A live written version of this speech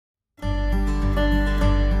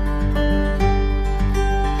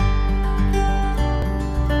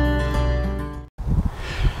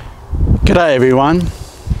G'day everyone.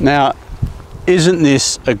 Now, isn't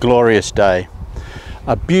this a glorious day?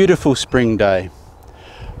 A beautiful spring day.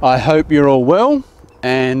 I hope you're all well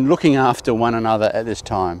and looking after one another at this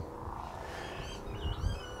time.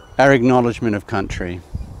 Our acknowledgement of country.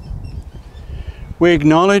 We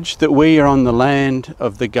acknowledge that we are on the land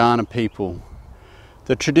of the Kaurna people,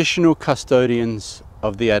 the traditional custodians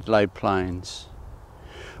of the Adelaide Plains.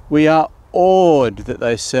 We are awed that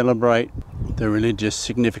they celebrate the religious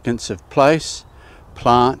significance of place,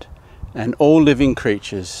 plant and all living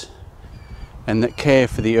creatures, and that care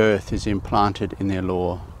for the earth is implanted in their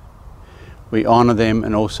law. We honour them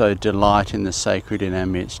and also delight in the sacred in our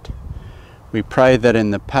midst. We pray that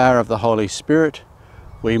in the power of the Holy Spirit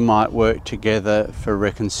we might work together for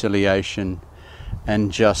reconciliation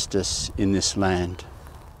and justice in this land.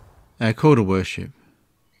 Our call to worship.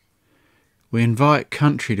 We invite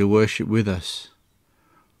country to worship with us.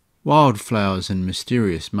 Wildflowers and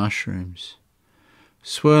mysterious mushrooms,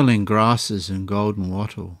 swirling grasses and golden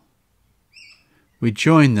wattle. We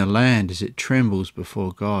join the land as it trembles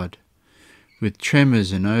before God, with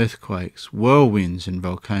tremors and earthquakes, whirlwinds and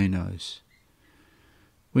volcanoes.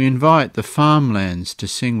 We invite the farmlands to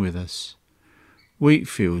sing with us, wheat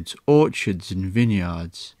fields, orchards and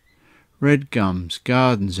vineyards, red gums,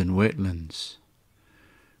 gardens and wetlands.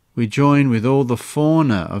 We join with all the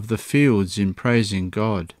fauna of the fields in praising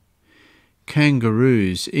God,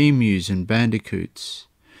 kangaroos, emus and bandicoots,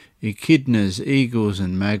 echidnas, eagles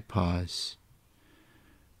and magpies.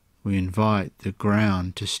 We invite the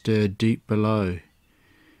ground to stir deep below,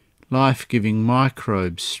 life-giving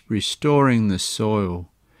microbes restoring the soil,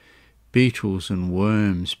 beetles and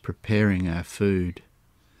worms preparing our food.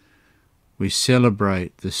 We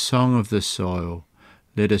celebrate the song of the soil.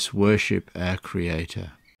 Let us worship our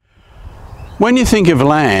Creator. When you think of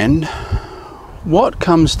land, what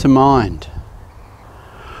comes to mind?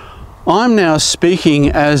 I'm now speaking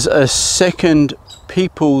as a second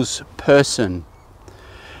people's person,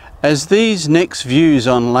 as these next views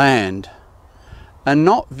on land are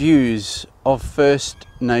not views of First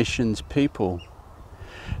Nations people.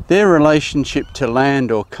 Their relationship to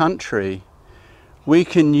land or country we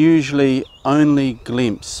can usually only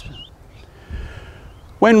glimpse.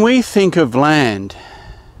 When we think of land,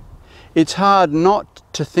 it's hard not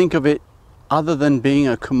to think of it other than being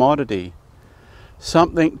a commodity,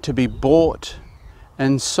 something to be bought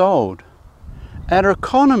and sold. Our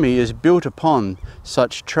economy is built upon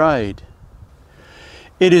such trade.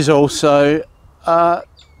 It is also a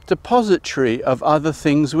depository of other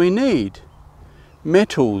things we need,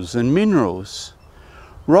 metals and minerals,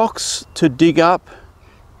 rocks to dig up,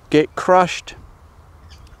 get crushed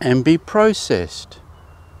and be processed.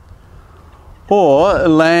 Or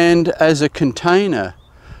land as a container,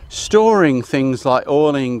 storing things like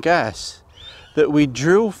oil and gas that we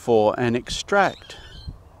drill for and extract.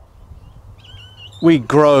 We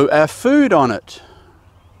grow our food on it.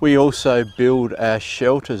 We also build our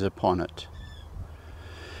shelters upon it.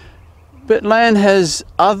 But land has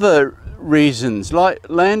other reasons, like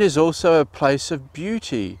land is also a place of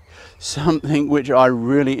beauty, something which I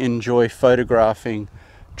really enjoy photographing,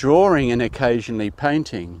 drawing and occasionally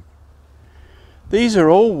painting. These are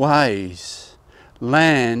all ways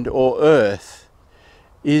land or earth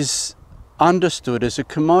is understood as a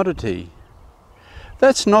commodity.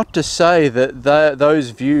 That's not to say that those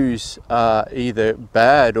views are either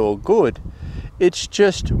bad or good. It's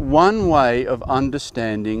just one way of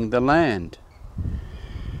understanding the land.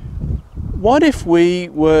 What if we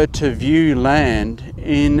were to view land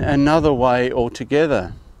in another way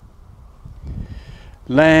altogether?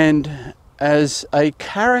 Land as a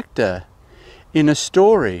character in a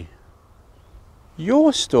story.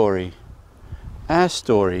 Your story, our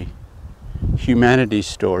story, humanity's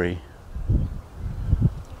story.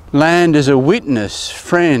 Land as a witness,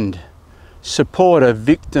 friend, supporter,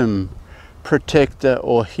 victim, protector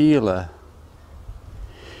or healer.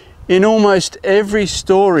 In almost every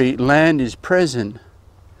story, land is present,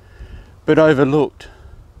 but overlooked,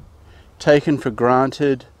 taken for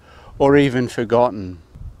granted, or even forgotten.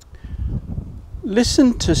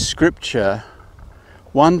 Listen to Scripture,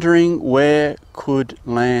 wondering where could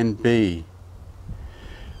land be.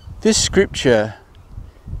 This Scripture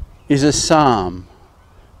is a psalm,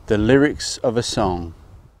 the lyrics of a song.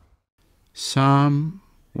 Psalm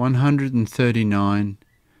 139,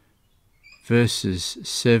 verses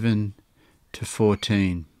 7 to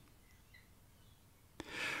 14.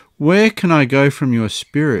 Where can I go from your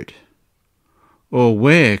spirit? Or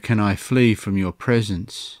where can I flee from your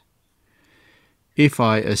presence? If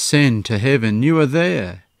I ascend to heaven, you are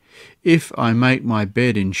there. If I make my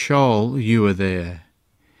bed in Sheol, you are there.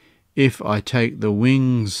 If I take the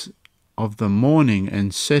wings of the morning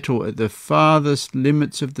and settle at the farthest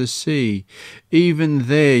limits of the sea. Even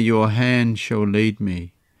there your hand shall lead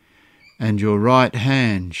me, and your right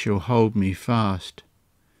hand shall hold me fast.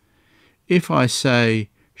 If I say,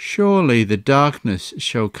 surely the darkness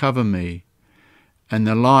shall cover me, and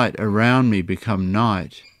the light around me become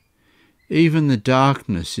night, even the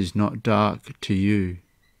darkness is not dark to you.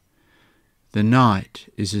 The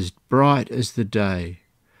night is as bright as the day,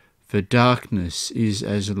 for darkness is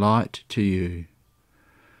as light to you.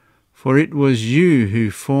 For it was you who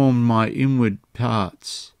formed my inward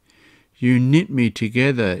parts. You knit me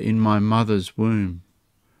together in my mother's womb.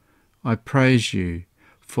 I praise you,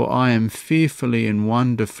 for I am fearfully and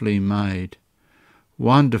wonderfully made.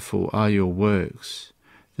 Wonderful are your works,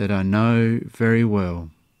 that I know very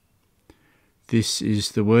well. This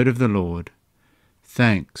is the word of the Lord.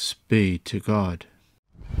 Thanks be to God.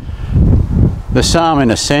 The psalm in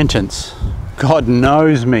a sentence: God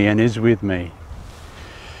knows me and is with me.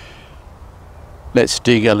 Let's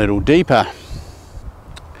dig a little deeper.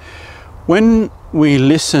 When we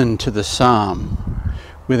listen to the psalm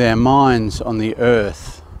with our minds on the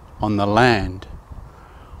earth, on the land,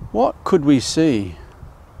 what could we see?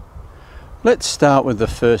 Let's start with the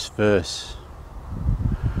first verse.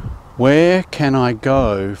 Where can I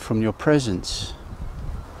go from your presence?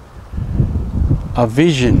 A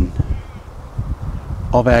vision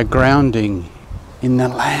of our grounding in the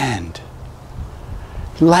land.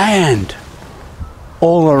 Land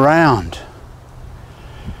all around.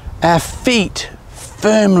 Our feet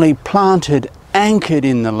firmly planted, anchored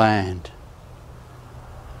in the land.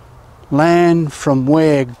 Land from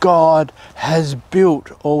where God has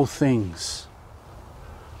built all things.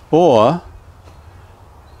 Or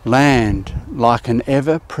land like an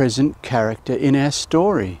ever-present character in our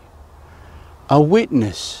story. A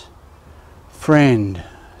witness, friend,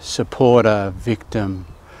 supporter, victim,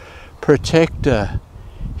 protector,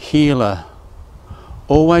 healer,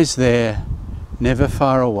 always there, never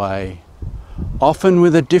far away, often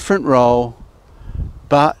with a different role,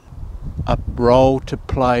 but a role to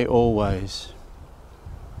play always.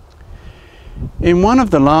 In one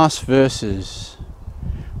of the last verses,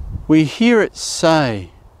 we hear it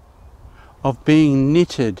say of being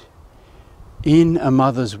knitted in a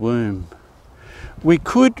mother's womb. We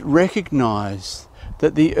could recognize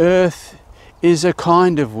that the earth is a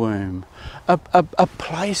kind of womb, a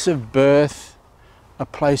place of birth, a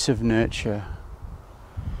place of nurture.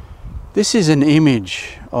 This is an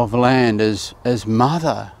image of land as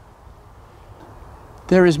mother.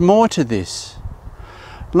 There is more to this.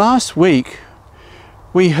 Last week,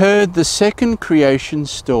 we heard the second creation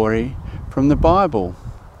story from the Bible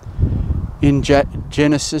in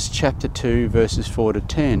Genesis chapter 2, verses 4 to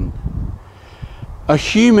 10. A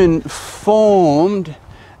human formed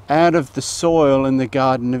out of the soil in the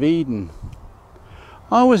Garden of Eden.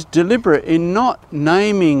 I was deliberate in not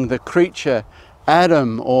naming the creature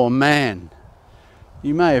Adam or man.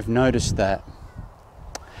 You may have noticed that.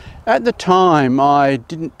 At the time, I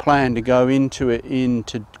didn't plan to go into it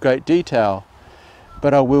into great detail,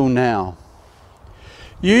 but I will now.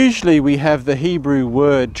 Usually we have the Hebrew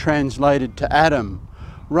word translated to Adam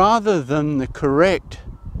rather than the correct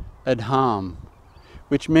Adam,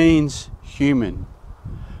 which means human.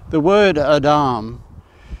 The word Adam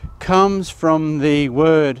comes from the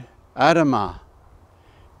word Adamah,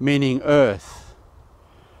 meaning earth.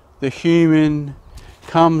 The human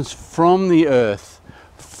comes from the earth,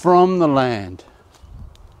 from the land.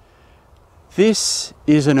 This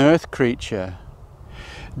is an earth creature.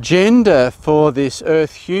 Gender for this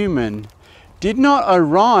earth human did not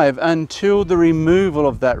arrive until the removal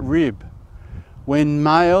of that rib, when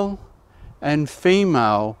male and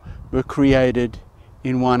female were created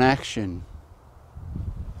in one action.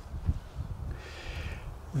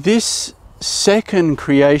 This second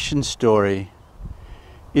creation story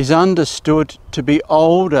is understood to be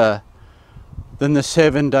older than the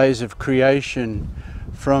 7 days of creation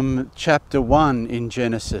from chapter 1 in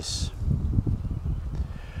Genesis.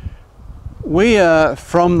 We are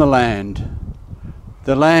from the land.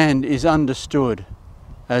 The land is understood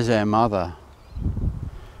as our mother.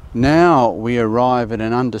 Now we arrive at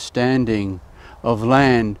an understanding of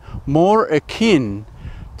land more akin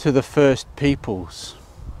to the first peoples,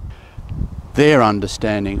 their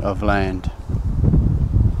understanding of land.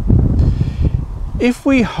 If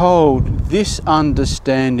we hold this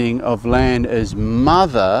understanding of land as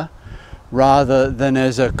mother rather than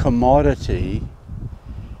as a commodity,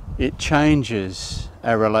 it changes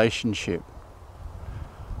our relationship.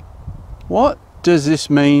 What does this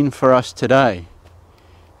mean for us today,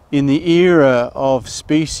 in the era of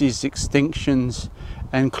species extinctions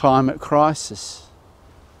and climate crisis?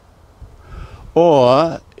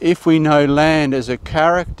 Or if we know land as a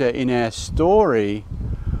character in our story,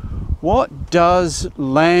 what does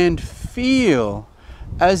land feel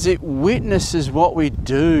as it witnesses what we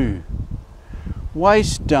do?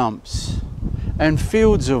 Waste dumps and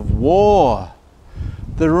fields of war,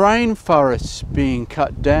 the rainforests being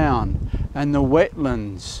cut down and the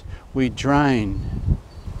wetlands we drain.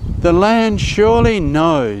 The land surely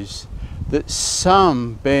knows that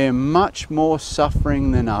some bear much more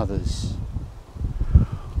suffering than others.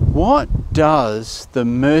 What does the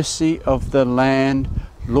mercy of the land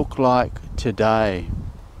look like today?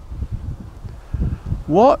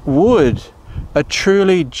 What would a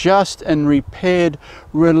truly just and repaired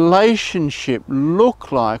relationship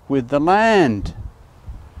look like with the land?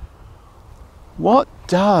 What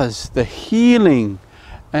does the healing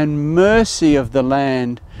and mercy of the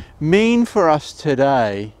land mean for us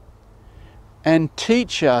today and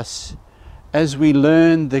teach us as we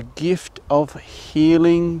learn the gift of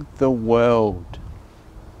healing the world?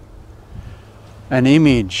 An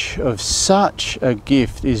image of such a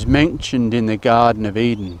gift is mentioned in the Garden of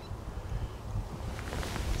Eden,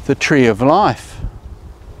 the tree of life.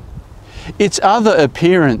 Its other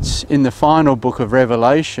appearance in the final book of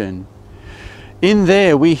Revelation, in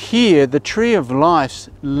there we hear the tree of life's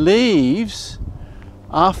leaves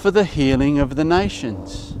are for the healing of the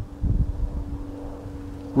nations.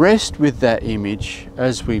 Rest with that image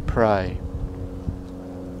as we pray.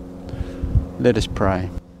 Let us pray.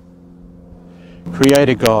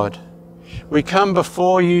 Creator God, we come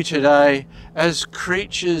before you today as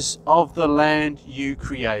creatures of the land you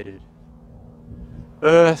created.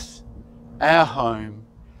 Earth, our home,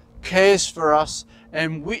 cares for us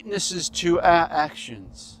and witnesses to our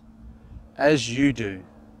actions, as you do.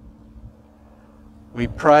 We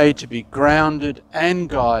pray to be grounded and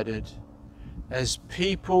guided as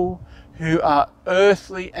people who are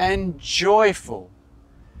earthly and joyful,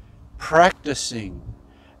 practicing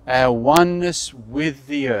our oneness with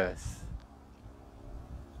the earth.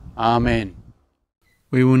 Amen.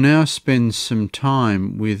 We will now spend some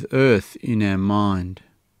time with earth in our mind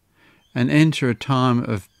and enter a time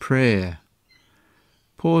of prayer.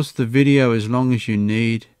 Pause the video as long as you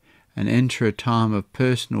need and enter a time of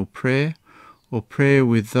personal prayer or prayer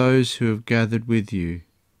with those who have gathered with you.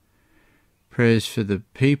 Prayers for the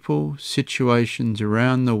people, situations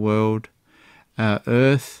around the world, our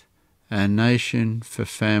earth, our nation, for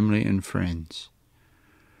family and friends.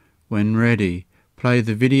 When ready, play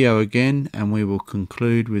the video again and we will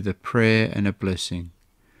conclude with a prayer and a blessing.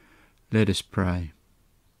 Let us pray.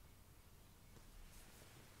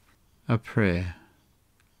 A prayer.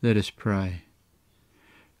 Let us pray.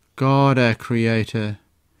 God, our Creator,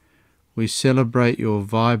 we celebrate your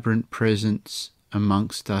vibrant presence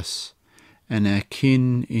amongst us and our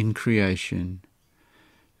kin in creation,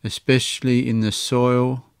 especially in the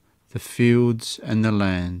soil, the fields and the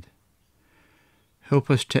land. Help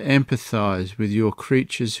us to empathise with your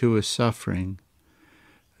creatures who are suffering.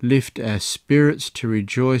 Lift our spirits to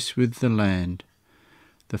rejoice with the land,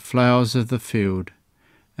 the flowers of the field,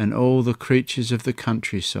 and all the creatures of the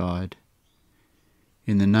countryside.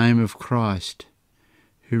 In the name of Christ,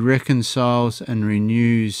 who reconciles and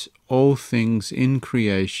renews all things in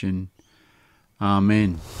creation.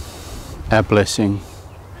 Amen. Our blessing.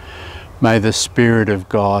 May the Spirit of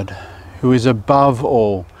God, who is above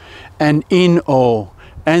all, and in all,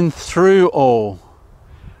 and through all,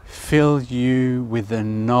 fill you with the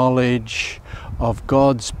knowledge of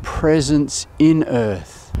God's presence in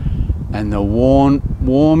earth and the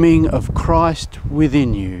warming of Christ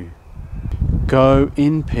within you. Go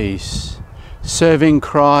in peace, serving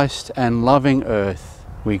Christ and loving earth.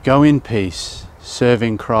 We go in peace,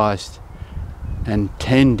 serving Christ and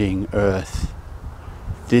tending earth,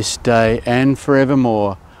 this day and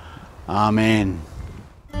forevermore. Amen.